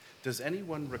does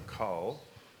anyone recall,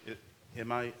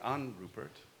 am I on,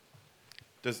 Rupert?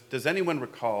 Does anyone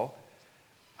recall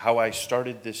how I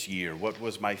started this year? What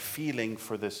was my feeling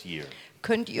for this year?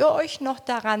 Könnt ihr euch noch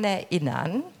daran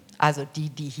erinnern, also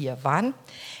die hier waren,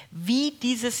 wie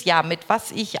dieses Jahr, mit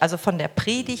was ich, also von der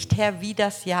Predigt her, wie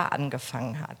das Jahr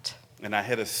angefangen hat? And I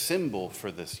had a symbol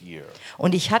for this year.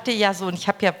 Und ich habe ja so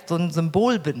ein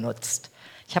Symbol benutzt.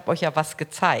 Ich habe euch ja was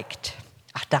gezeigt.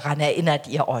 Ach, daran erinnert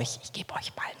ihr euch. Ich gebe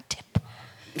euch mal einen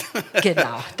Tipp.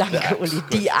 Genau, danke Uli,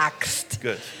 die Axt.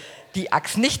 Good. Die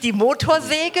Axt, nicht die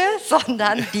Motorsäge,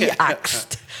 sondern die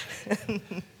Axt.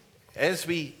 As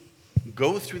we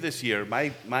go through this year,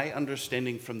 my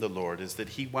understanding from the Lord is that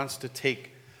He wants to take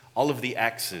all of the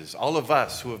axes, all of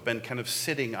us who have been kind of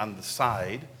sitting on the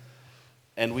side,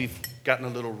 and we've gotten a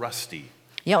little rusty.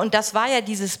 Ja, und das war ja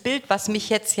dieses Bild, was mich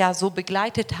jetzt ja so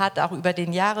begleitet hat, auch über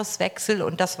den Jahreswechsel.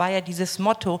 Und das war ja dieses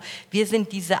Motto, wir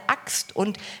sind diese Axt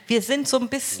und wir sind so ein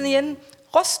bisschen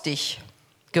rostig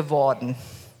geworden.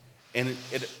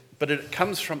 But it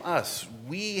comes from us.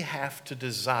 We have to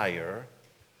desire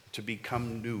to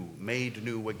become new, made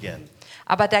new again.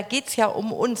 Aber da geht es ja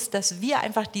um uns, dass wir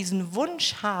einfach diesen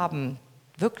Wunsch haben,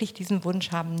 wirklich diesen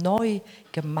Wunsch haben, neu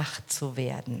gemacht zu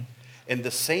werden. And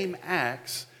the same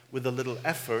axe with a little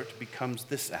effort becomes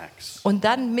this axe. Und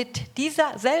dann mit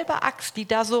dieser selbe Axt, die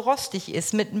da so rostig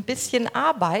ist, mit ein bisschen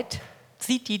Arbeit,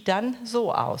 sieht die dann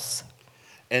so aus.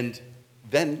 And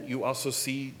then you also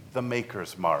see the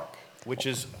maker's mark, which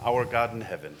is our God in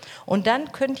heaven. Und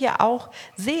dann könnt ihr auch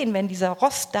sehen, wenn dieser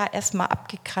Rost da erstmal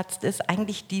abgekratzt ist,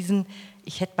 eigentlich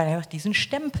ich hätte mal gedacht, diesen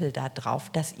Stempel da drauf,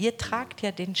 dass ihr tragt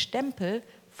ja den Stempel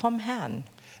vom Herrn.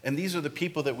 And these are the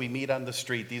people that we meet on the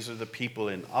street. These are the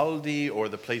people in Aldi or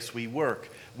the place we work.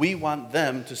 We want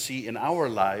them to see in our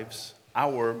lives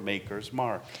our maker's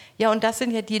mark. Ja, und das sind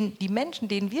ja die Menschen,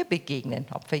 denen wir begegnen.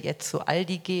 Ob wir jetzt zu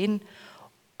Aldi gehen,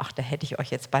 ach, da hätte ich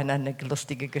euch jetzt beinahe eine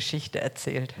lustige Geschichte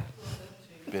erzählt.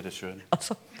 Bitte schön. Ach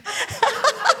so.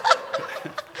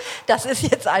 Das ist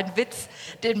jetzt ein Witz,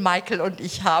 den Michael und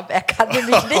ich haben. Er kann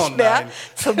nämlich nicht mehr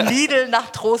zum Lidl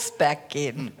nach Trostberg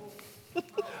gehen.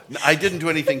 I didn't do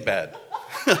anything bad.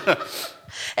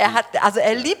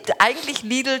 Er liebt eigentlich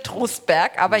Lidl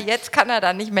Trostberg, aber jetzt kann er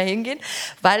da nicht mehr hingehen,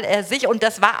 weil er sich, und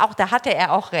das war auch, da hatte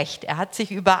er auch recht, er hat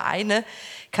sich über eine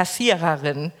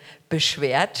Kassiererin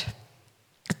beschwert,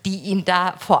 die ihn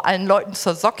da vor allen Leuten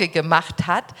zur Socke gemacht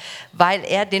hat, weil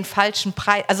er den falschen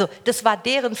Preis, also das war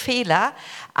deren Fehler,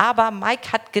 aber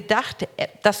Mike hat gedacht,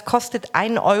 das kostet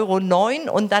 1,09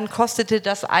 € und dann kostete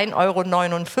das 1,59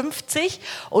 €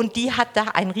 und die hat da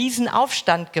einen riesen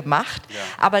Aufstand gemacht,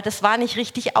 aber das war nicht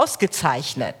richtig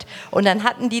ausgezeichnet. Und dann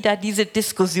hatten die da diese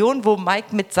Diskussion, wo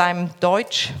Mike mit seinem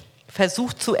Deutsch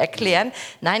versucht zu erklären,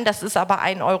 nein, das ist aber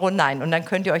 1 € nein. Und dann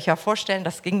könnt ihr euch ja vorstellen,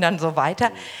 das ging dann so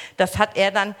weiter. Das hat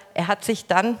er hat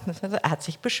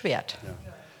sich beschwert.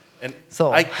 And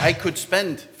So. I could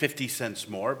spend 50 cents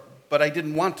more, but I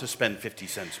didn't want to spend 50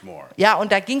 cents more. Ja,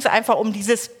 und da ging es einfach um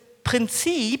dieses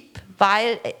Prinzip,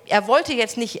 weil er wollte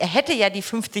jetzt nicht, er hätte ja die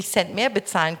 50 Cent mehr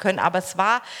bezahlen können, aber es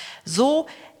war so,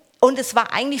 und es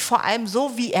war eigentlich vor allem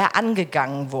so, wie er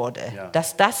angegangen wurde,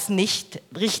 dass das nicht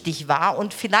richtig war.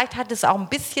 Und vielleicht hat es auch ein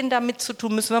bisschen damit zu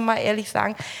tun, müssen wir mal ehrlich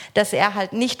sagen, dass er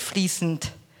halt nicht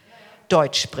fließend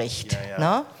Deutsch spricht.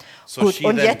 Ne? So Gut,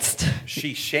 und jetzt?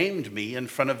 She shamed me in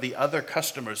front of the other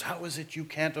customers. How is it you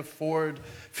can't afford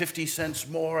 50 cents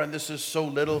more and this is so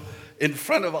little, in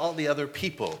front of all the other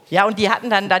people? Ja, und die hatten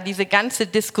dann da diese ganze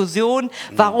Diskussion,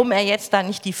 warum er jetzt da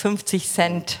nicht die 50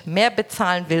 Cent mehr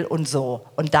bezahlen will und so.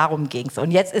 Und darum ging es.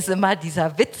 Und jetzt ist immer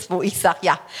dieser Witz, wo ich sage,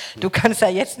 ja, du kannst ja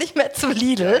jetzt nicht mehr zu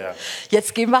Lidl,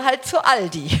 jetzt gehen wir halt zu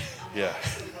Aldi. Ja.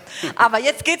 Aber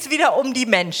jetzt geht es wieder um die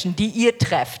Menschen, die ihr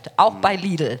trefft, auch bei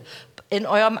Lidl, in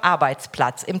eurem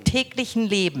Arbeitsplatz, im täglichen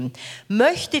Leben.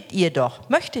 Möchtet ihr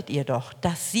doch,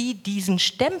 dass sie diesen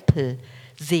Stempel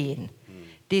sehen,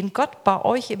 den Gott bei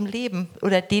euch im Leben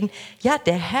oder den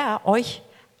der Herr euch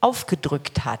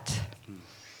aufgedrückt hat.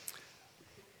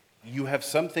 You have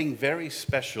something very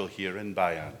special here in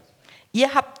Bayern.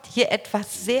 Ihr habt hier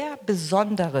etwas sehr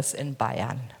Besonderes in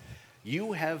Bayern.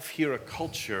 You have here a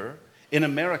culture. In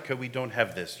America, we don't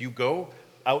have this. You go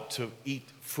out to eat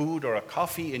food or a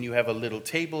coffee and you have a little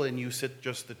table and you sit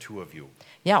just the two of you.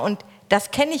 Ja, und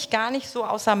das kenne ich gar nicht so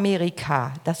aus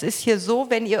Amerika. Das ist hier so,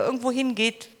 wenn ihr irgendwo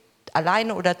hingeht,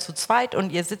 alleine oder zu zweit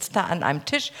und ihr sitzt da an einem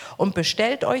Tisch und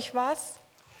bestellt euch was.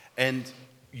 And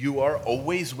you are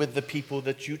always with the people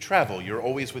that you travel. You're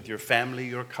always with your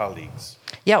family, your colleagues.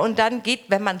 Ja, und dann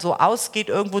wenn man so ausgeht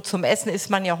irgendwo zum Essen, ist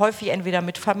man ja häufig entweder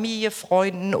mit Familie,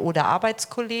 Freunden oder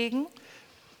Arbeitskollegen.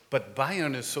 But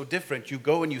Bayern is so different. You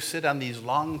go and you sit on these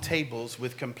long tables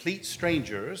with complete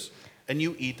strangers and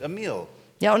you eat a meal.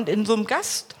 Ja, und in so einem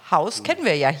Gasthaus, kennen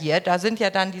wir ja hier, da sind ja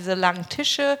dann diese langen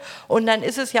Tische und dann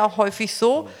ist es ja auch häufig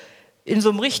so, in so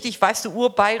einem richtig, weißt du,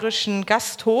 urbayerischen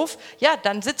Gasthof, ja,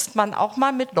 dann sitzt man auch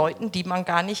mal mit Leuten, die man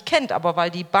gar nicht kennt, aber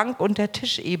weil die Bank und der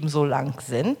Tisch eben so lang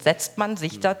sind, setzt man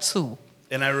sich dazu.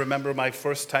 And I remember my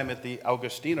first time at the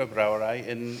Augustiner Brauerei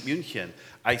in München.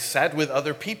 I sat with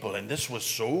other people and this was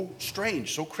so strange,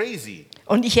 so crazy.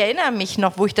 Und ich erinnere mich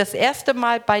noch, wo ich das erste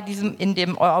Mal in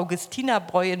dem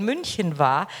Augustinerbräu in München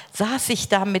war, saß ich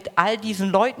da mit all diesen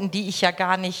Leuten, die ich ja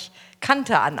gar nicht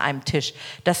kannte an einem Tisch.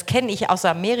 Das kenne ich aus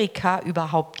Amerika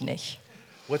überhaupt nicht.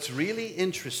 What's really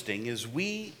interesting is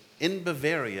we in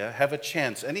Bavaria have a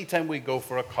chance. Anytime we go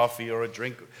for a coffee or a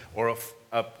drink or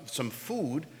some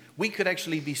food, we could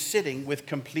actually be sitting with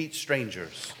complete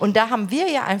strangers. Und da haben wir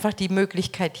ja einfach die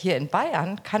Möglichkeit, hier in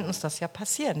Bayern kann uns das ja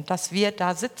passieren, dass wir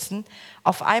da sitzen,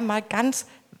 auf einmal ganz,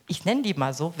 ich nenne die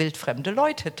mal so, wildfremde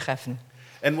Leute treffen.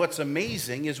 And what's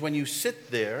amazing is when you sit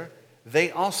there,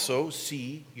 they also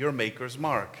see your maker's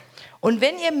mark. Und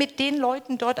wenn ihr mit den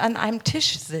Leuten dort an einem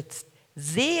Tisch sitzt,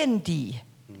 sehen die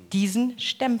diesen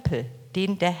Stempel,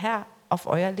 den der Herr auf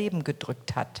euer Leben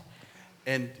gedrückt hat.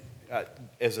 And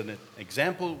as an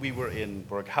example, we were in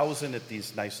Burghausen at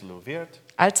these nice little Wirt.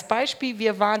 Als Beispiel,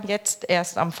 wir waren jetzt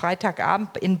erst am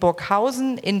Freitagabend in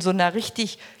Burghausen in so einer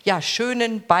richtig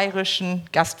schönen bayerischen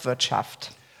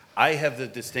Gastwirtschaft. I have the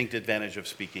distinct advantage of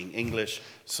speaking English,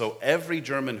 so every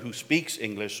German who speaks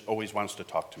English always wants to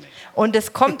talk to me. Und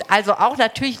es kommt also auch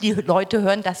natürlich, die Leute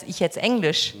hören, dass ich jetzt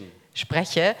Englisch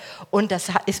spreche und das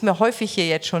ist mir häufig hier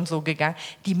jetzt schon so gegangen.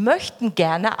 Die möchten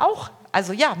gerne auch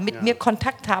mit mir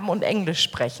Kontakt haben und Englisch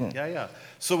sprechen. Yeah.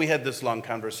 So we had this long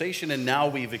conversation and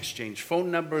now we've exchanged phone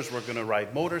numbers. We're going to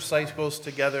ride motorcycles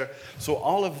together. So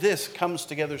all of this comes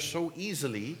together so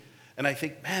easily and I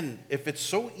think, man, if it's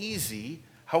so easy,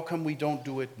 how come we don't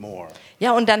do it more?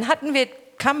 Ja, und dann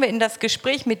kamen wir in das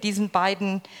Gespräch mit diesen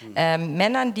beiden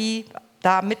Männern, die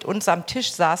da mit uns am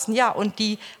Tisch saßen. Ja, und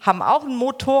die haben auch ein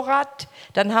Motorrad.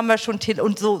 Dann haben wir schon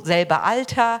und so selber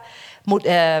Alter,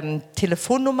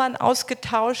 Telefonnummern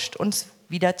ausgetauscht, uns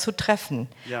wieder zu treffen.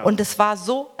 Ja. Und es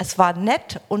war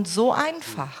nett und so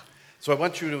einfach. So I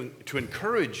want you to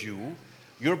encourage you.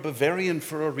 You're Bavarian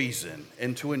for a reason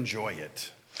and to enjoy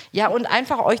it. Ja, und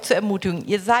einfach euch zu ermutigen,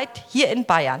 ihr seid hier in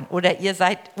Bayern oder ihr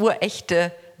seid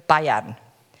urechte Bayern.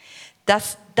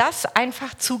 Das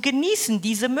einfach zu genießen,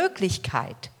 diese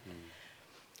Möglichkeit.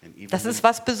 Das ist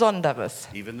was Besonderes.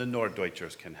 Even the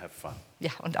Norddeutschers can have fun. Ja,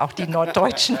 und auch die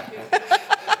Norddeutschen.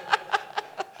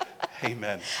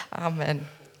 Amen. Amen.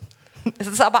 Es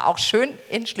ist aber auch schön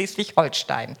in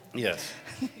Schleswig-Holstein. Yes.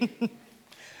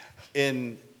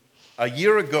 In a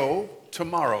year ago,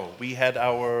 tomorrow, we had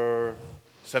our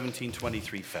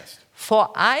 1723 Fest.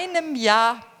 Vor einem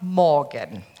Jahr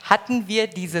morgen hatten wir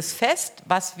dieses Fest,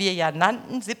 was wir ja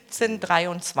nannten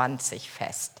 1723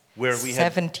 Fest. Where we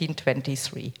had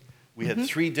 1723. We had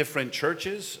three different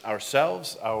churches,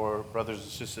 ourselves, our brothers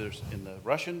and sisters in the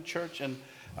Russian church, and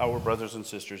our brothers and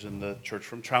sisters in the church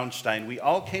from Traunstein. We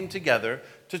all came together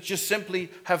to just simply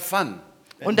have fun.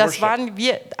 Und das waren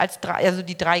wir also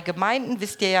die drei Gemeinden,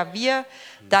 wisst ihr ja, wir,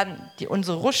 dann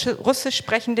unsere russisch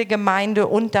sprechende Gemeinde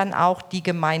und dann auch die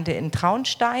Gemeinde in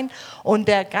Traunstein. Und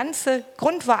der ganze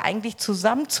Grund war eigentlich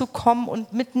zusammenzukommen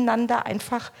und miteinander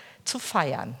einfach zu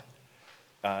feiern.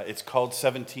 It's called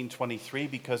 1723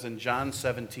 because in John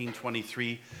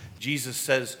 17:23, Jesus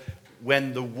says,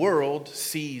 when the world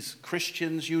sees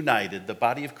Christians united, the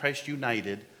body of Christ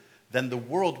united, then the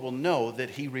world will know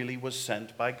that he really was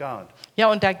sent by God.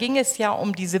 Ja, und da ging es ja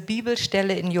um diese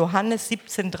Bibelstelle in Johannes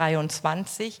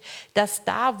 17:23, dass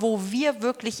da, wo wir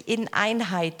wirklich in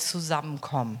Einheit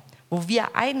zusammenkommen, wo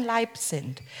wir ein Leib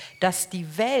sind, dass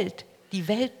die Welt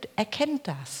erkennt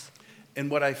das. And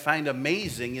what I find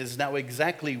amazing is now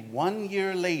exactly 1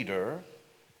 year later,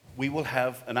 we will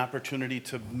have an opportunity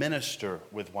to minister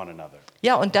with one another.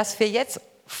 Ja, und dass wir jetzt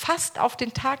fast auf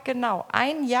den Tag genau,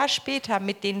 ein Jahr später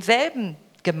mit denselben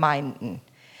Gemeinden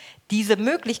diese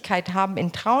Möglichkeit haben,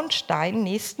 in Traunstein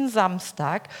nächsten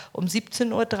Samstag um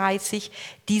 17:30 Uhr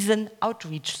diesen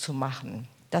Outreach zu machen.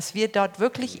 Dass wir dort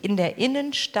wirklich in der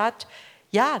Innenstadt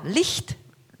Licht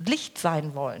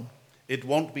sein wollen. It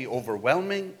won't be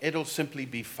overwhelming, it'll simply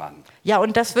be fun. Ja,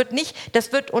 und das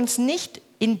wird uns nicht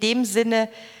in dem Sinne,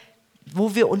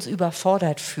 wo wir uns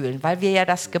überfordert fühlen, weil wir ja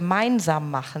das gemeinsam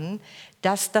machen,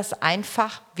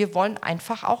 wir wollen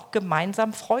einfach auch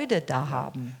gemeinsam Freude da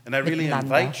haben. And I really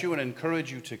miteinander. invite you and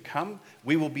encourage you to come.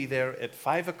 We will be there at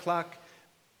 5 o'clock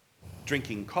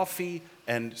drinking coffee,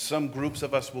 and some groups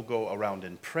of us will go around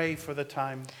and pray for the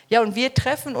time. Ja, und wir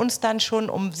treffen uns dann schon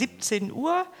um 17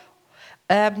 Uhr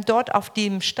dort auf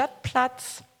dem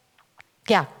Stadtplatz.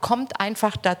 Ja, kommt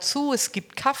einfach dazu, es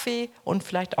gibt Kaffee und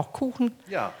vielleicht auch Kuchen.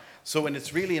 Yeah. So, and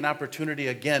it's really an opportunity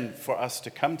again for us to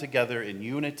come together in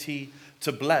unity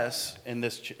to bless, in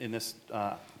this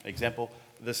example,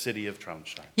 the city of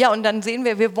Traunstein. Ja, und dann sehen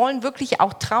wir, wir wollen wirklich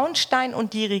auch Traunstein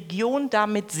und die Region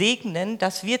damit segnen,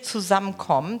 dass wir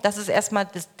zusammenkommen. Das ist erstmal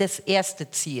das erste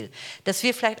Ziel. Dass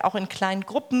wir vielleicht auch in kleinen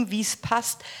Gruppen, wie es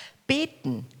passt,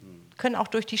 beten. Können auch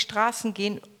durch die Straßen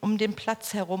gehen, um den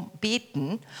Platz herum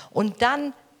beten. Und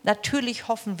dann natürlich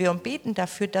hoffen wir und beten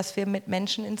dafür, dass wir mit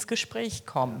Menschen ins Gespräch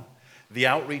kommen. The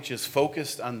outreach is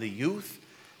focused on the youth,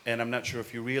 and I'm not sure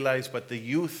if you realize, but the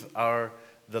youth are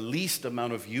the least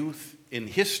amount of youth in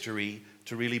history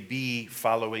to really be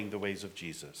following the ways of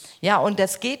Jesus. Ja, und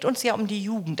es geht uns ja um die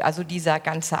Jugend. Also dieser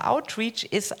ganze Outreach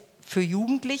ist für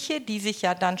Jugendliche, die sich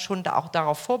ja dann schon auch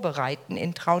darauf vorbereiten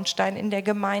in Traunstein in der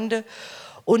Gemeinde.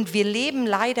 Und wir leben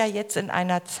leider jetzt in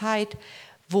einer Zeit,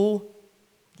 wo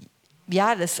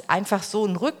ja, das einfach so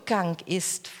ein Rückgang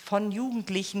ist von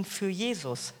Jugendlichen für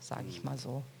Jesus, sage ich mal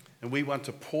so. And we want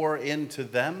to pour into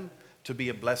them to be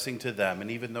a blessing to them.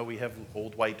 And even though we have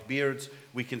old white beards,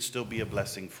 we can still be a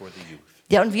blessing for the youth.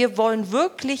 Ja, und wir wollen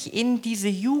wirklich in diese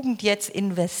Jugend jetzt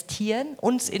investieren,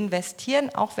 uns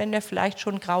investieren, auch wenn wir vielleicht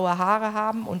schon graue Haare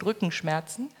haben und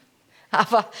Rückenschmerzen.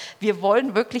 Aber wir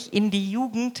wollen wirklich in die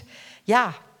Jugend,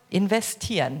 ja,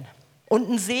 investieren und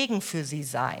ein Segen für sie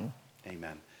sein.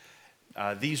 Amen.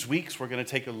 These weeks, we're going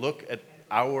to take a look at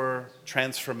our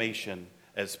transformation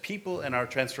as people and our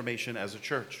transformation as a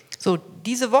church. So,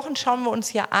 diese Wochen schauen wir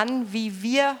uns ja an, wie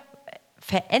wir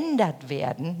verändert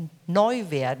werden, neu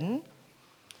werden.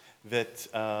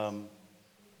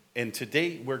 And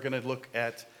today we're going to look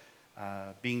at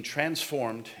being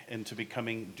transformed into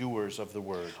becoming doers of the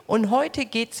word. Und heute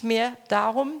geht es mir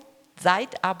darum,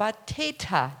 seid aber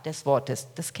Täter des Wortes.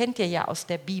 Das kennt ihr ja aus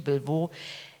der Bibel, wo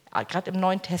gerade im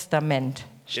Neuen Testament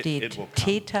steht, It will come.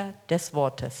 Täter des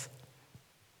Wortes.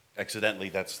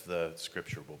 Accidentally, that's the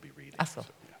scripture we'll be reading. Ach so.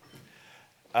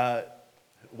 Yeah.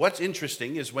 What's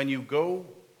interesting is when you go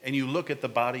and you look at the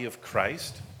body of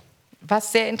Christ,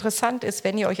 Was sehr interessant ist,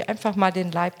 wenn ihr euch einfach mal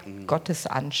den Leib Gottes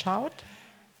anschaut.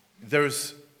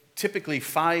 there's typically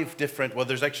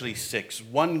there's actually 6.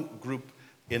 One group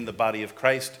in the body of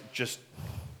Christ just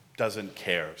doesn't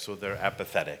care, so they're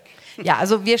apathetic. Ja,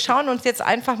 also wir schauen uns jetzt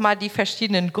einfach mal die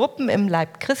verschiedenen Gruppen im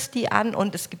Leib Christi an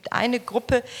und es gibt eine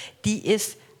Gruppe, die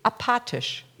ist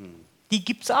apathisch. Die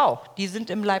gibt es auch. Die sind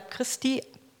im Leib Christi,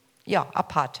 ja,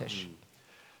 apathisch.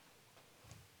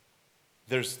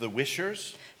 There's the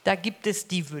wishers. Da gibt es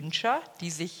die Wünscher, die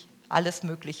sich alles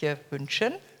Mögliche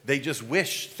wünschen. They just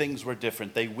wish things were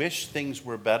different. They wish things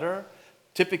were better.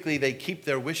 Typically, they keep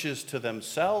their wishes to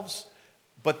themselves,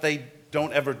 but they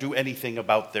don't ever do anything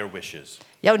about their wishes.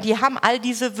 Ja, und die haben all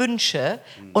diese Wünsche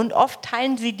und oft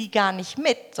teilen sie die gar nicht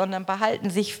mit, sondern behalten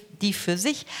sich die für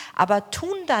sich, aber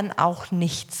tun dann auch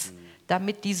nichts,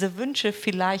 damit diese Wünsche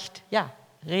vielleicht, ja,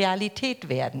 Realität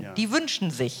werden. Ja. Die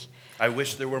wünschen sich. I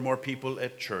wish there were more people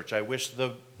at church. I wish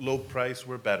the low price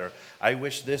were better. I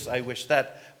wish this, I wish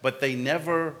that. But they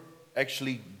never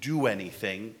actually do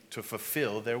anything to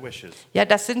fulfill their wishes. Ja,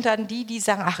 das sind dann die, die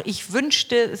sagen, ach, ich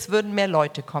wünschte, es würden mehr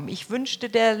Leute kommen. Ich wünschte,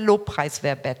 der Lobpreis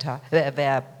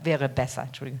wäre besser.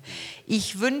 Entschuldigung.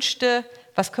 Ich wünschte,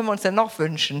 was können wir uns denn noch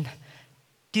wünschen?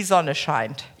 Die Sonne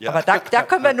scheint. Ja. Aber da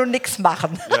können wir nun nichts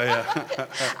machen. Ja, ja.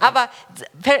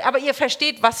 aber ihr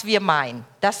versteht, was wir meinen.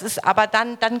 Das ist, aber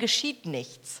dann geschieht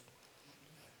nichts.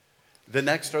 The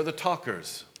next are the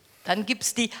talkers. Dann gibt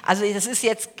es die, also das ist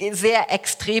jetzt sehr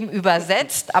extrem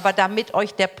übersetzt, aber damit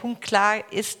euch der Punkt klar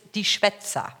ist, die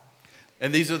Schwätzer.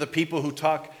 And these are the people who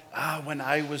talk, when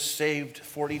I was saved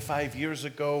 45 years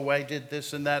ago, I did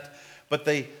this and that. But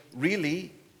they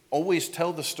really always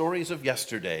tell the stories of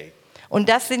yesterday. Und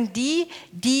das sind die,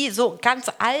 die so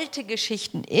ganz alte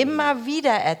Geschichten immer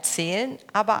wieder erzählen,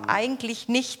 aber eigentlich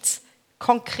nichts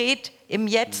konkret im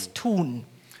Jetzt tun.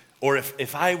 Or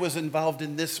if I was involved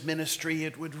in this ministry,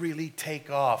 it would really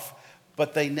take off.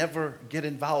 But they never get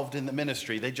involved in the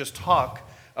ministry. They just talk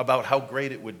about how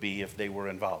great it would be if they were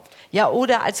involved. Ja,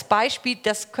 oder als Beispiel,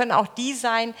 das können auch die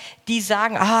sein, die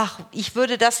sagen, ach, ich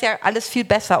würde das ja alles viel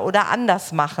besser oder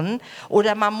anders machen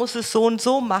oder man muss es so und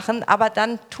so machen, aber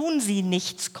dann tun sie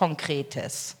nichts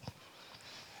Konkretes.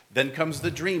 Then comes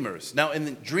the dreamers. Now, and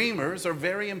the dreamers are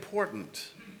very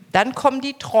important. Dann kommen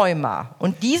die Träumer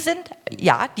und die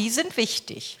sind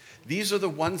wichtig. These are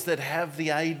the ones that have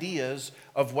the ideas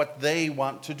of what they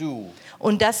want to do.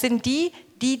 Und das sind die,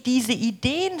 die diese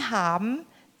Ideen haben,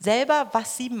 selber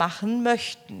was sie machen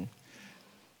möchten.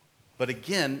 But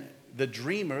again, the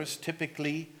dreamers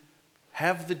typically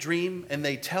have the dream and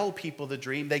they tell people the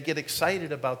dream. They get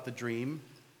excited about the dream,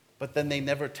 but then they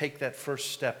never take that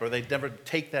first step or they never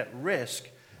take that risk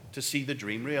to see the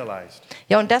dream realized.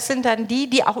 Ja, und das sind dann die,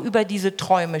 die auch über diese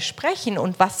Träume sprechen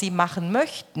und was sie machen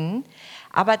möchten,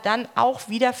 aber dann auch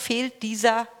wieder fehlt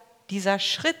dieser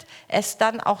Schritt, es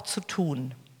dann auch zu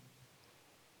tun.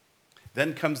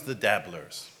 Then comes the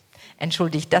dabblers.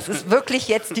 Entschuldigt, das ist wirklich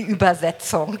jetzt die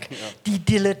Übersetzung, die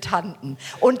Dilettanten.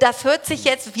 Und das hört sich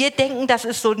jetzt, wir denken, das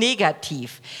ist so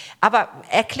negativ. Aber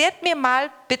erklärt mir mal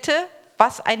bitte,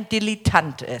 was ein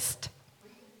Dilettant ist.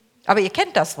 Aber ihr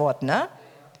kennt das Wort, ne?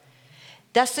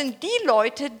 Das sind die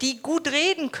Leute, die gut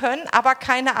reden können, aber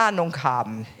keine Ahnung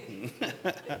haben.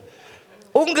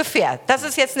 Ungefähr. Das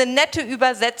ist jetzt eine nette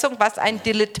Übersetzung, was ein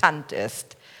Dilettant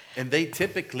ist. And they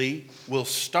typically will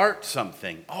start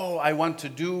something. Oh, I want to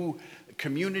do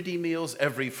community meals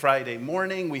every Friday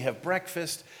morning. We have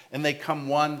breakfast. And they come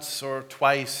once or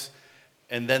twice.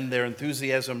 And then their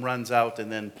enthusiasm runs out and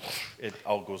then it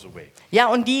all goes away. Ja,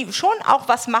 und die schon auch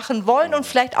was machen wollen und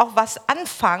vielleicht auch was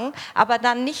anfangen, aber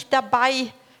dann nicht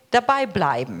dabei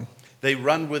bleiben. They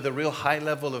run with a real high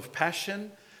level of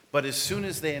passion, but as soon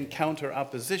as they encounter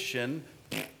opposition,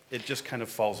 it just kind of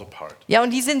falls apart. Ja,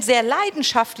 und die sind sehr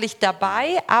leidenschaftlich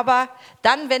dabei, aber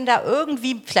dann, wenn da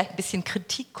irgendwie vielleicht ein bisschen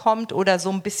Kritik kommt oder so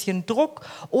ein bisschen Druck,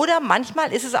 oder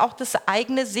manchmal ist es auch das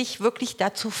eigene, sich wirklich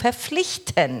dazu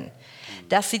verpflichten,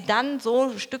 dass sie dann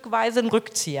so stückweise einen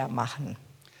Rückzieher machen.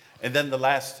 And then the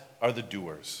last are the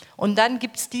doers. Und dann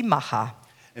gibt es die Macher.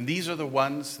 And these are the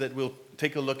ones that we'll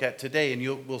take a look at today, and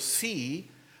we'll see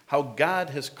how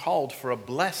God has called for a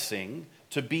blessing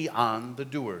to be on the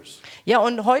doers. Ja,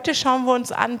 und heute schauen wir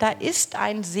uns an, da ist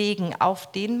ein Segen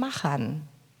auf den Machern.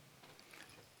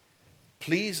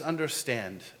 Please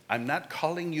understand, I'm not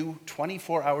calling you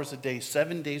 24 hours a day,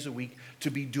 7 days a week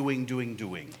to be doing.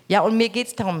 Ja, und mir geht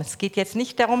es darum, es geht jetzt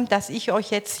nicht darum, dass ich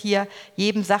euch jetzt hier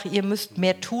jedem sage, ihr müsst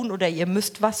mehr tun oder ihr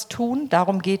müsst was tun.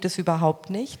 Darum geht es überhaupt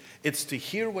nicht. It's to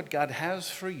hear what God has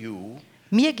for you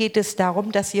Mir geht es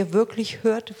darum, dass ihr wirklich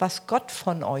hört, was Gott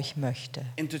von euch möchte.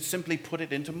 and to simply put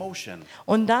it into motion.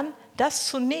 Und dann das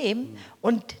zu nehmen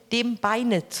und dem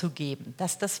Beine zu geben,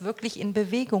 dass das wirklich in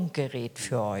Bewegung gerät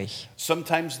für euch.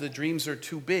 Sometimes the dreams are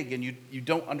too big and you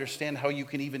don't understand how you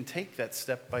can even take that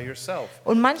step by yourself.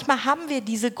 Und manchmal haben wir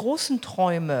diese großen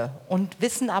Träume und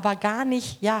wissen aber gar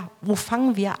nicht, ja, wo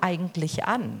fangen wir eigentlich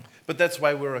an? But that's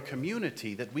why we're a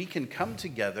community, that we can come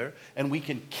together and we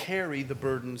can carry the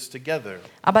burdens together.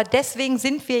 Aber deswegen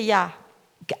sind wir ja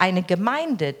eine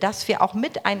Gemeinde, dass wir auch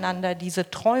miteinander diese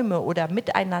Träume oder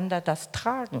miteinander das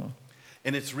tragen.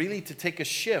 And it's really to take a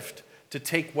shift, to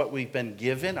take what we've been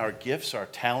given, our gifts, our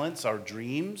talents, our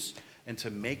dreams, and to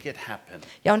make it happen.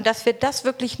 Ja, und dass wir das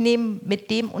wirklich nehmen, mit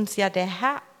dem uns ja der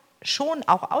Herr schon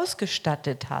auch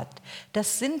ausgestattet hat.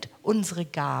 Das sind unsere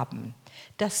Gaben.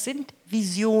 Das sind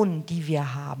Visionen, die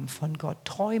wir haben von Gott,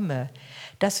 Träume.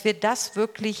 Dass wir das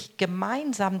wirklich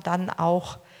gemeinsam dann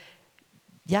auch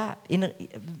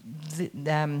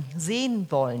sehen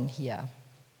wollen hier.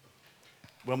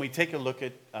 When we take a look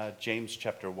at James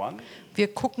chapter 1,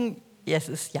 Wir gucken, es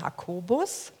ist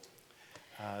Jakobus.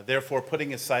 Therefore,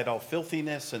 putting aside all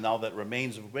filthiness and all that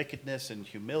remains of wickedness and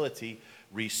humility,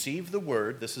 receive the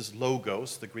word, this is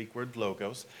logos, the Greek word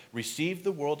logos, receive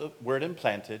the word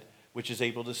implanted, which is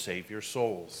able to save your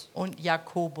souls. Und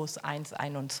Jakobus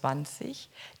 1,21.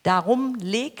 Darum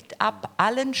legt ab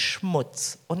allen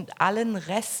Schmutz und allen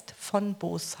Rest von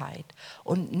Bosheit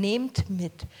und nehmt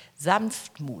mit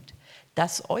Sanftmut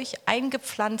das euch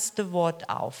eingepflanzte Wort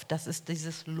auf, das ist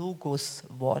dieses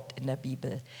Logos-Wort in der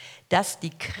Bibel, das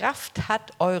die Kraft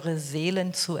hat, eure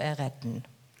Seelen zu erretten.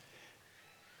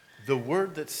 The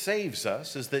word that saves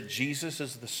us is that Jesus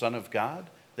is the Son of God,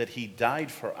 that he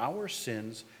died for our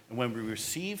sins, and when we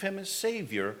receive him as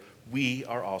Savior, we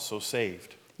are also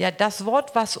saved. Ja, das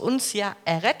Wort, was uns ja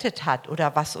errettet hat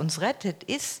oder was uns rettet,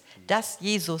 ist, dass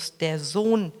Jesus der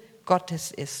Sohn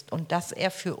Gottes ist und dass er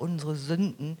für unsere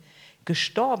Sünden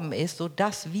gestorben ist,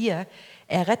 sodass wir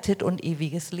errettet und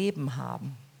ewiges Leben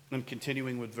haben. And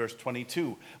continuing with verse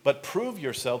 22, but prove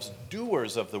yourselves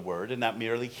doers of the word and not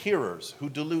merely hearers who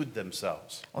delude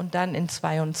themselves. Und dann in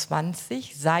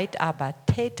 22, seid aber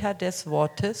Täter des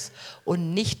Wortes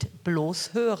und nicht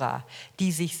bloß Hörer,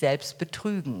 die sich selbst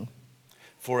betrügen.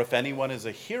 For if anyone is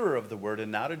a hearer of the word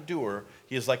and not a doer,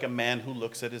 he is like a man who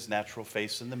looks at his natural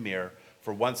face in the mirror.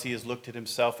 For once he has looked at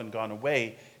himself and gone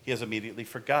away, he has immediately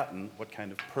forgotten what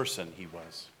kind of person he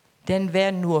was. Denn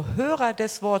wer nur Hörer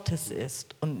des Wortes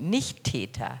ist und nicht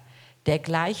Täter, der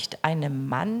gleicht einem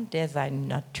Mann, der sein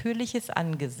natürliches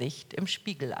Angesicht im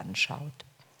Spiegel anschaut.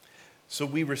 So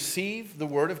we receive the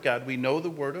Word of God. We know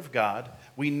the Word of God.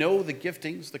 We know the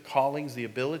giftings, the callings, the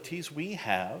abilities we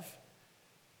have.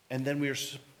 And then we are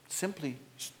simply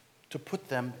to put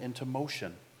them into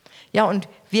motion. Ja, und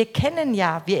wir kennen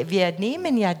ja, wir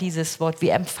nehmen ja dieses Wort,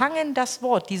 wir empfangen das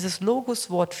Wort, dieses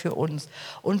Logoswort für uns.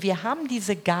 Und wir haben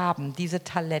diese Gaben, diese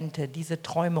Talente, diese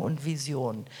Träume und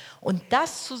Visionen. Und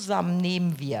das zusammen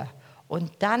nehmen wir.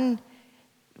 Und dann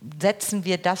setzen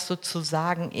wir das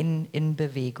sozusagen in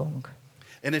Bewegung.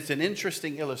 And it's an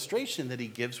interesting illustration that he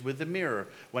gives with the mirror.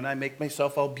 When I make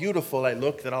myself all beautiful, I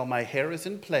look that all my hair is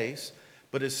in place.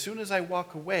 But as soon as I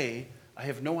walk away, I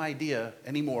have no idea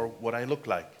anymore what I look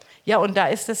like. Ja, und da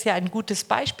ist es ja ein gutes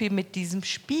Beispiel mit diesem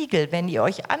Spiegel. Wenn ihr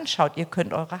euch anschaut, ihr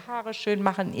könnt eure Haare schön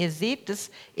machen, ihr seht es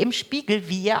im Spiegel,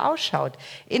 wie ihr ausschaut.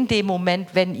 In dem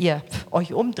Moment, wenn ihr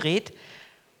euch umdreht,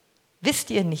 wisst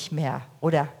ihr nicht mehr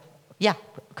oder ja,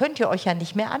 könnt ihr euch ja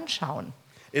nicht mehr anschauen.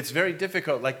 It's very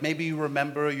difficult, like maybe you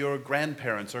remember your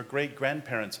grandparents or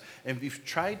great-grandparents, and if you've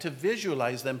tried to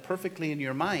visualize them perfectly in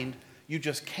your mind, you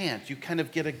just can't. You kind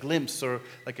of get a glimpse or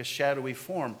like a shadowy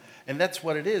form. And that's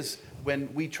what it is when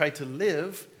we try to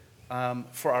live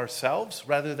for ourselves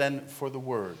rather than for the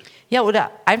Word. Ja, oder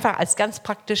einfach als ganz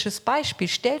praktisches Beispiel.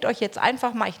 Stellt euch jetzt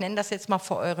einfach mal, ich nenne das jetzt mal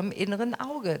vor eurem inneren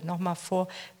Auge, nochmal vor,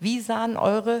 wie sahen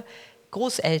eure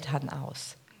Großeltern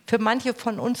aus? Für manche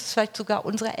von uns vielleicht sogar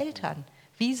unsere Eltern.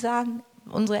 Wie sahen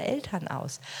unsere Eltern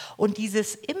aus? Und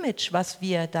dieses Image, was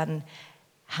wir dann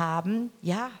haben,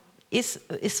 ja, ist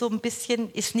so ein bisschen,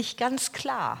 ist nicht ganz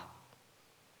klar.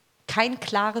 Kein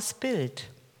klares Bild.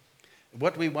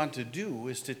 What we want to do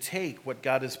is to take what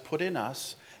God has put in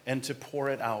us and to pour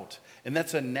it out. And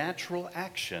that's a natural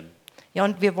action. Ja,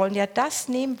 und wir wollen ja das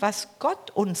nehmen, was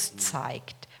Gott uns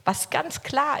zeigt, was ganz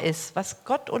klar ist, was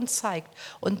Gott uns zeigt.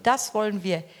 Und das wollen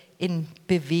wir in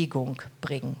Bewegung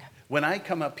bringen. When I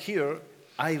come up here,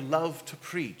 I love to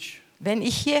preach. Wenn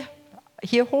ich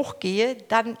hier hochgehe,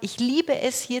 dann ich liebe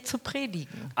es, hier zu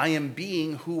predigen. I am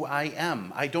being who I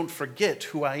am. I don't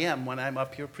forget who I am when I'm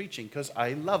up here preaching because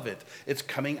I love it. It's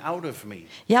coming out of me.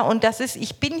 Ja, und das ist,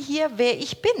 ich bin hier, wer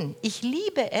ich bin. Ich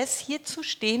liebe es, hier zu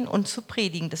stehen und zu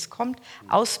predigen. Das kommt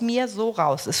aus mir so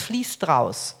raus. Es fließt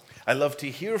raus. I love to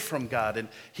hear from God, and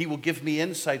He will give me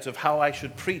insights of how I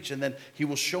should preach, and then He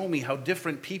will show me how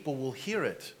different people will hear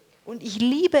it. Und ich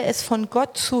liebe es, von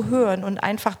Gott zu hören und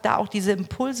einfach da auch diese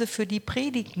Impulse für die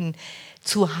Predigten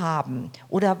zu haben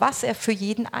oder was er für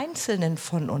jeden Einzelnen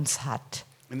von uns hat.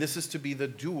 And this is to be the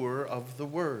doer of the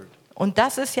word. Und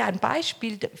das ist ja ein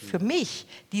Beispiel für mich,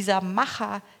 dieser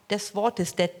Macher des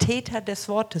Wortes, der Täter des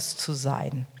Wortes zu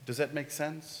sein. Does that make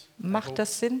sense? Macht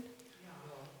das Sinn?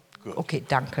 Good. Okay,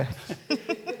 danke.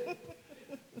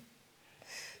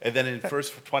 And then in verse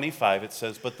 25 it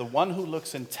says, "But the one who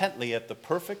looks intently at the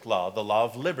perfect law, the law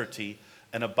of liberty,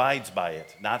 and abides by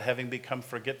it, not having become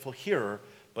forgetful hearer,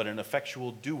 but an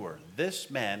effectual doer,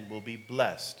 this man will be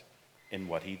blessed in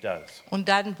what he does." Und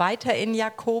dann weiter in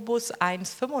Jakobus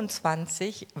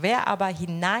 1,25, wer aber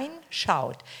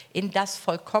hineinschaut in das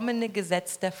vollkommene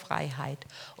Gesetz der Freiheit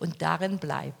und darin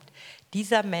bleibt,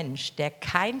 dieser Mensch, der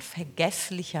kein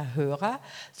vergesslicher Hörer,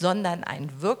 sondern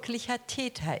ein wirklicher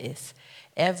Täter ist,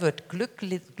 er wird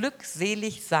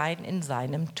glückselig sein in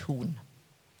seinem Tun.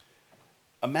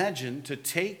 Imagine to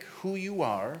take who you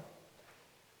are,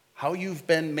 how you've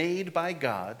been made by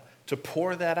God, to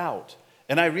pour that out.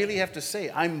 And I really have to say,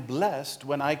 I'm blessed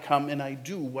when I come and I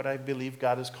do what I believe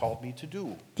God has called me to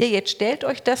do. Ja, jetzt stellt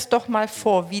euch das doch mal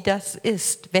vor, wie das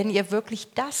ist, wenn ihr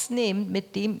wirklich das nehmt,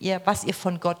 mit dem was ihr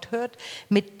von Gott hört.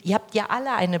 Ihr habt ja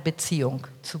alle eine Beziehung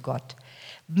zu Gott,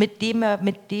 mit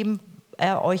dem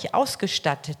er euch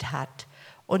ausgestattet hat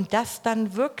und das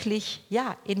dann wirklich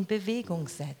in Bewegung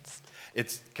setzt.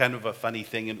 It's kind of a funny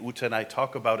thing, and Uta and I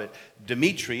talk about it.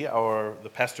 Dmitry, the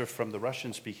pastor from the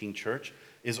Russian-speaking church,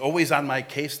 is always on my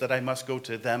case that I must go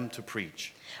to them to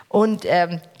preach. Und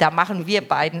da machen wir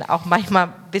beiden auch manchmal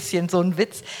ein bisschen so einen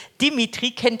Witz.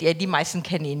 Dimitri kennt ihr, die meisten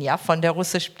kennen ihn ja,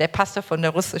 der Pastor von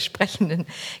der russisch sprechenden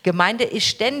Gemeinde, ist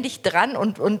ständig dran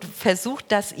und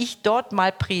versucht, dass ich dort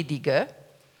mal predige.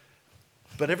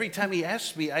 But every time he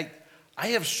asks me,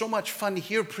 I have so much fun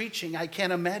here preaching, I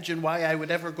can't imagine why I would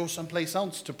ever go someplace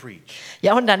else to preach.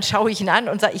 Ja, und dann schaue ich ihn an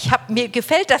und sage, mir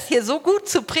gefällt das hier so gut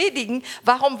zu predigen,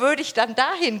 warum würde ich dann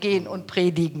dahin gehen und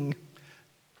predigen?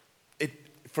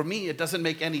 for me, it doesn't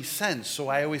make any sense. So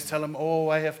I always tell him,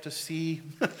 oh, I have to see.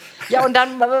 Ja, und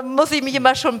dann muss ich mich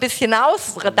immer schon ein bisschen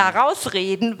da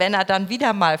rausreden, wenn er dann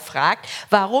wieder mal fragt,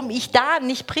 warum ich da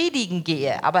nicht predigen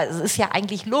gehe. Aber es ist ja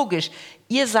eigentlich logisch.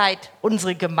 Ihr seid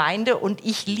unsere Gemeinde und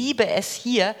ich liebe es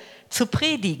hier zu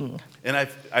predigen. And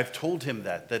I've told him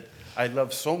that I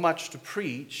love so much to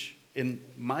preach in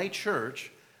my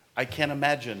church, I can't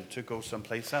imagine to go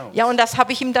someplace else. Ja, und das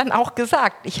habe ich ihm dann auch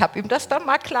gesagt. Ich habe ihm das dann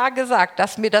mal klar gesagt,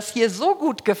 dass mir das hier so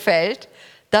gut gefällt,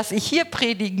 dass ich hier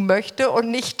predigen möchte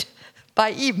und nicht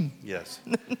bei ihm. Yes.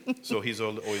 So he's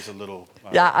always a little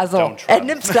Ja, also downtrodden. er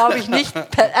nimmt es, glaube ich, nicht,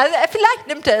 vielleicht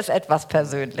nimmt er es etwas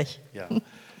persönlich. Yeah.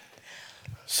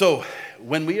 So,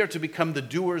 when we are to become the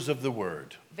doers of the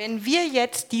word, Wenn wir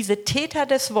jetzt diese Täter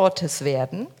des Wortes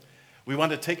werden, we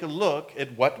want to take a look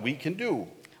at what we can do.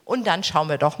 und dann schauen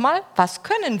wir doch mal, was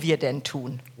können wir denn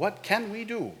tun? What can we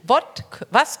do?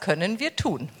 Was können wir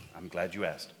tun? I'm glad you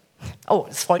asked. Oh,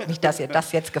 es freut mich, dass ihr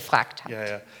das jetzt gefragt habt.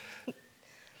 Yeah.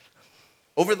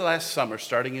 Over the last summer,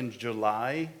 starting in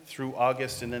July through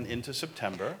August and then into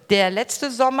September, Der letzte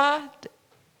Sommer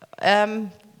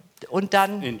und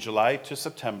dann in July to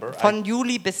September, von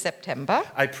Juli bis September,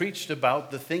 I preached about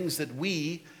the things that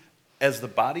we, as the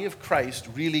body of Christ,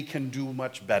 really can do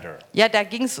much better. ja, da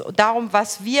ging es darum,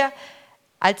 was wir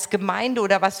als Gemeinde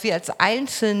oder was wir als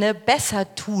Einzelne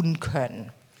besser tun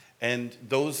können. And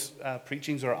those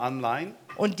preachings are online.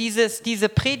 Und diese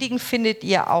Predigen findet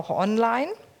ihr auch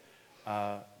online.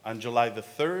 On July the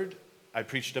 3rd, I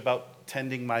preached about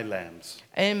tending my lambs,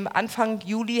 Anfang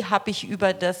Juli habe ich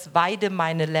über das Weide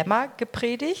meine Lämmer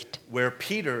gepredigt, where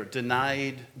Peter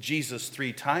denied Jesus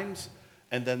 3 times,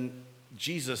 and then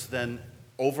Jesus then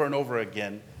over and over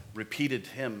again repeated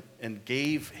him and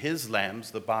gave his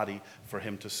lambs the body for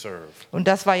him to serve. und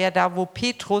das war ja da, wo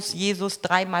Petrus Jesus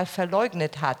 3-mal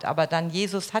verleugnet hat, aber dann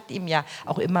Jesus hat ihm ja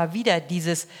auch immer wieder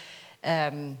dieses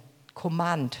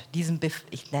Command, diesen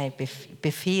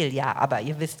Befehl, ja, aber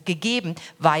ihr wisst, gegeben,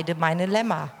 weide meine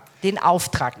Lämmer, den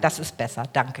Auftrag, das ist besser,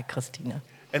 danke Christine.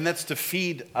 And that's to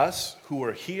feed us who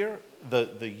are here,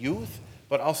 the youth,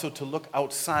 but also to look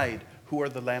outside. Who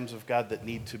are the lambs of God that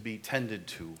need to be tended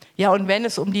to? Ja, und wenn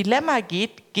es um die Lämmer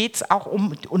geht, geht es auch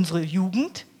um unsere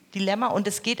Jugend, die Lämmer, und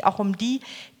es geht auch um die,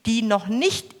 die noch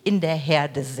nicht in der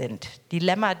Herde sind, die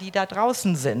Lämmer, die da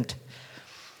draußen sind.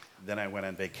 Then I went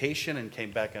on vacation and came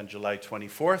back on July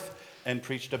 24th and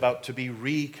preached about to be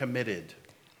recommitted.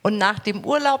 Und nach dem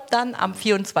Urlaub dann, am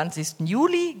 24.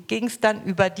 Juli, ging es dann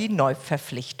über die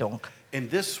Neuverpflichtung.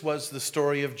 And this was the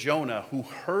story of Jonah, who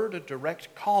heard a direct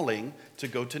calling to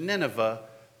go to Nineveh,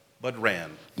 but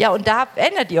ran. Ja, und da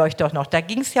erinnert ihr euch doch noch, da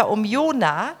ging es ja um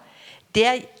Jona,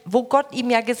 wo Gott ihm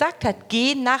ja gesagt hat,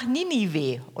 geh nach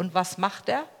Ninive. Und was macht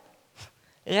er?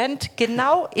 Rennt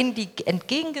genau in die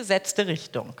entgegengesetzte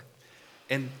Richtung.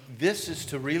 And this is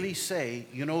to really say,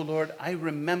 you know, Lord, I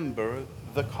remember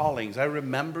the callings. I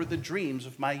remember the dreams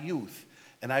of my youth.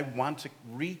 And I want to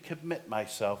recommit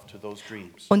myself to those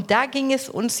dreams. Und da ging es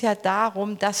uns ja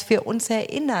darum, dass wir uns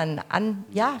erinnern an,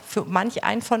 ja, für manch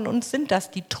einen von uns sind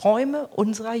das die Träume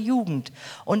unserer Jugend.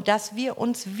 Und dass wir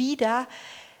uns wieder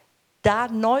da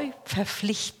neu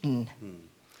verpflichten,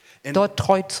 dort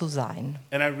treu zu sein.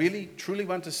 And I really, truly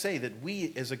want to say that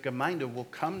we as a Gemeinde will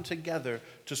come together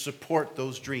to support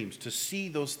those dreams, to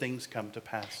see those things come to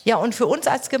pass. Ja, und für uns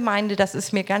als Gemeinde, das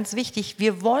ist mir ganz wichtig,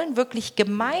 wir wollen wirklich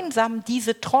gemeinsam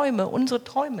diese Träume, unsere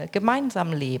Träume,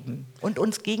 gemeinsam leben und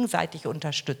uns gegenseitig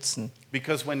unterstützen.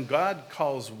 Because when God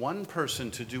calls one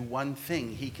person to do one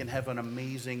thing, he can have an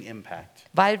amazing impact.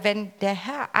 Weil wenn der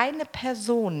Herr eine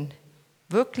Person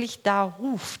wirklich da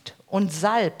ruft und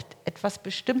salbt, etwas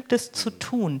Bestimmtes zu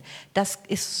tun, das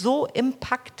ist so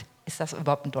ist das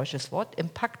überhaupt ein deutsches Wort?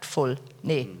 Impactful?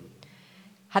 Nee.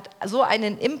 Hat so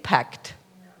einen Impact.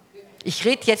 Ich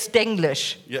rede jetzt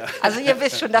Englisch. Ja. Also ihr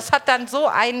wisst schon, das hat dann so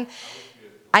eine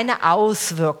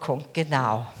Auswirkung,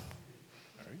 genau.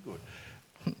 Very good.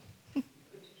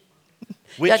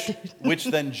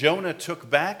 Which then Jonah took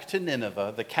back to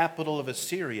Nineveh, the capital of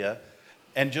Assyria,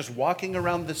 and just walking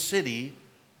around the city,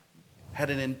 had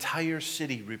an entire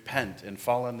city repent and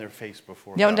fall on their face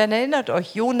before Ja, und God. dann erinnert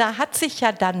euch, Jona hat sich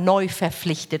ja dann neu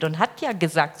verpflichtet und hat ja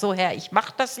gesagt, so Herr, ich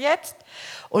mache das jetzt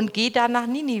und gehe da nach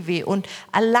Ninive. Und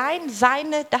allein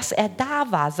dass er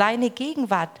da war, seine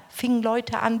Gegenwart, fingen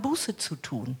Leute an, Buße zu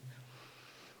tun.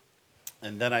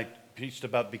 And then I preached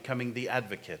about becoming the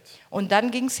advocate. Und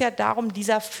dann ging es ja darum,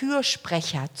 dieser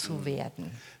Fürsprecher zu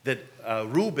werden. That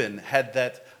Reuben had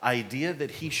that idea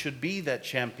that he should be that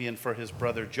champion for his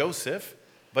brother Joseph,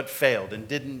 but failed and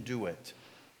didn't do it.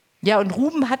 Ja, und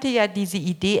Ruben hatte ja diese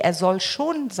Idee, er soll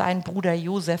schon seinen Bruder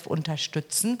Josef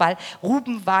unterstützen, weil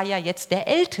Ruben war ja jetzt der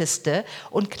Älteste.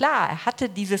 Und klar, er hatte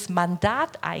dieses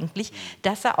Mandat eigentlich,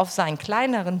 dass er auf seinen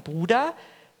kleineren Bruder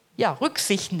ja,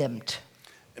 Rücksicht nimmt.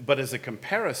 But as a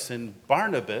comparison,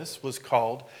 Barnabas was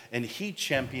called and he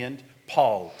championed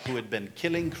Paul, who had been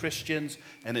killing Christians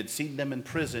and had seen them in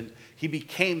prison. He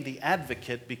became the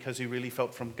advocate because he really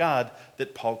felt from God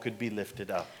that Paul could be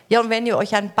lifted up. Ja, und wenn ihr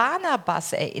euch an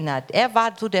Barnabas erinnert, er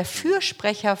war so der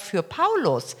Fürsprecher für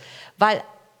Paulus,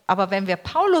 aber wenn wir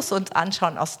Paulus uns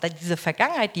anschauen, aus dieser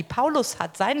Vergangenheit, die Paulus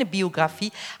hat, seine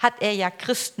Biografie, hat er ja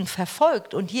Christen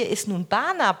verfolgt. Und hier ist nun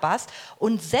Barnabas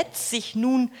und setzt sich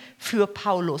nun für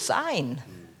Paulus ein.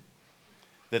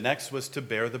 The next was to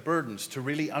bear the burdens, to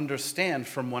really understand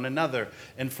from one another.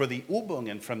 And for the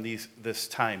Übungen from this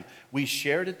time, we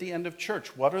shared at the end of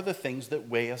church, what are the things that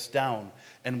weigh us down?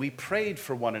 And we prayed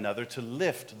for one another to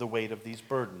lift the weight of these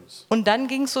burdens. Und dann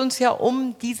ging es uns ja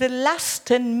um, diese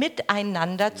Lasten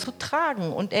miteinander zu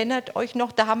tragen. Und erinnert euch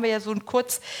noch, da haben wir ja so einen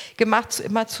Kurz gemacht,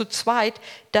 immer zu zweit,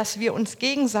 dass wir uns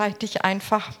gegenseitig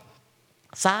einfach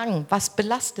sagen, was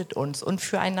belastet uns und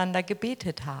füreinander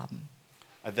gebetet haben.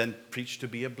 I then preached to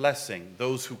be a blessing.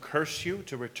 Those who curse you,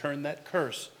 to return that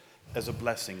curse as a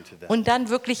blessing to them. Und dann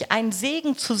wirklich ein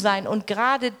Segen zu sein und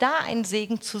gerade da ein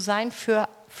Segen zu sein für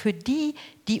die,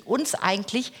 die uns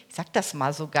eigentlich, ich sage das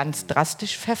mal so ganz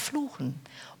drastisch, verfluchen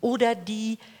oder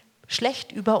die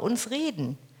schlecht über uns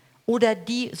reden oder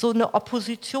die so eine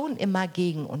Opposition immer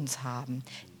gegen uns haben.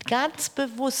 Ganz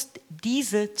bewusst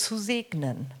diese zu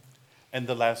segnen. And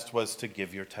the last was to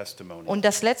give your testimony. Und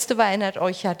das Letzte war, erinnert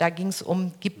euch ja, da ging es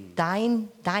um, gib dein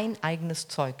eigenes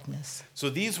Zeugnis. So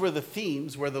these were the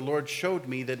themes where the Lord showed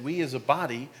me that we as a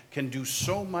body can do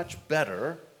so much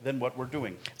better than what we're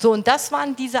doing. So, und das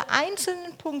waren diese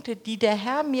einzelnen Punkte, die der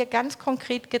Herr mir ganz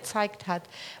konkret gezeigt hat,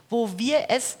 wo wir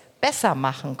es besser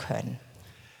machen können.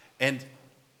 And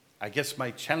I guess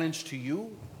my challenge to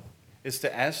you is to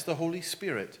ask the Holy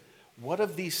Spirit, what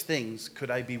of these things could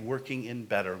I be working in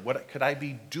better? What could I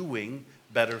be doing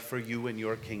better for you and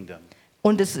your kingdom?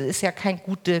 Und es ist ja keine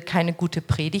gute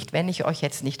Predigt, wenn ich euch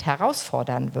jetzt nicht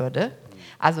herausfordern würde.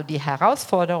 Also die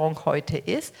Herausforderung heute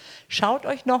ist, schaut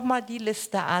euch nochmal die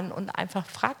Liste an und einfach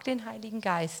fragt den Heiligen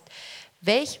Geist,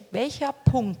 welcher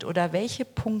Punkt oder welche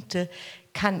Punkte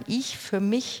kann ich für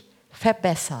mich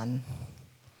verbessern?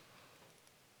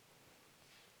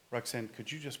 Roxanne, could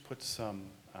you just put some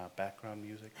background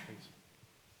music, please?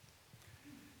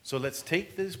 So let's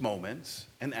take these moments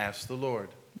and ask the Lord.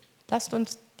 Lasst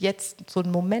uns jetzt so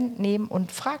einen Moment nehmen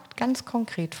und fragt ganz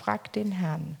konkret, fragt den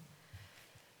Herrn.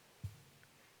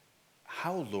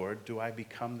 How, Lord, do I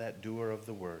become that doer of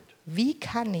the word? Wie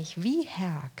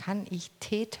Herr, kann ich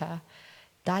Täter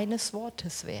deines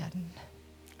Wortes werden?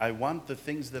 I want the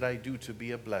things that I do to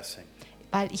be a blessing.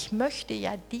 Weil ich möchte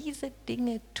ja diese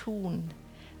Dinge tun,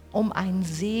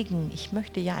 ich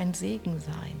möchte ja ein Segen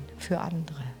sein für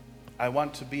andere. I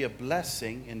want to be a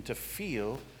blessing and to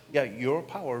feel, your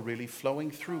power really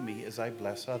flowing through me as I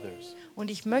bless others. Und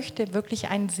ich möchte wirklich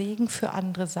ein Segen für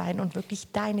andere sein und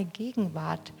wirklich deine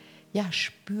Gegenwart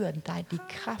spüren,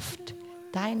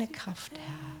 deine Kraft,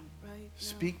 Herr.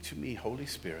 Speak to me, Holy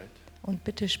Spirit. Und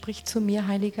bitte sprich zu mir,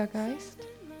 Heiliger Geist.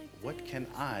 What can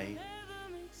I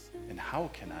and how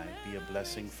can I be a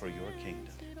blessing for your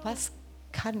kingdom? Was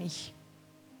kann ich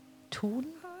tun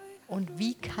und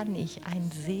wie kann ich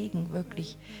ein Segen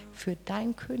wirklich für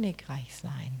dein Königreich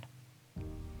sein?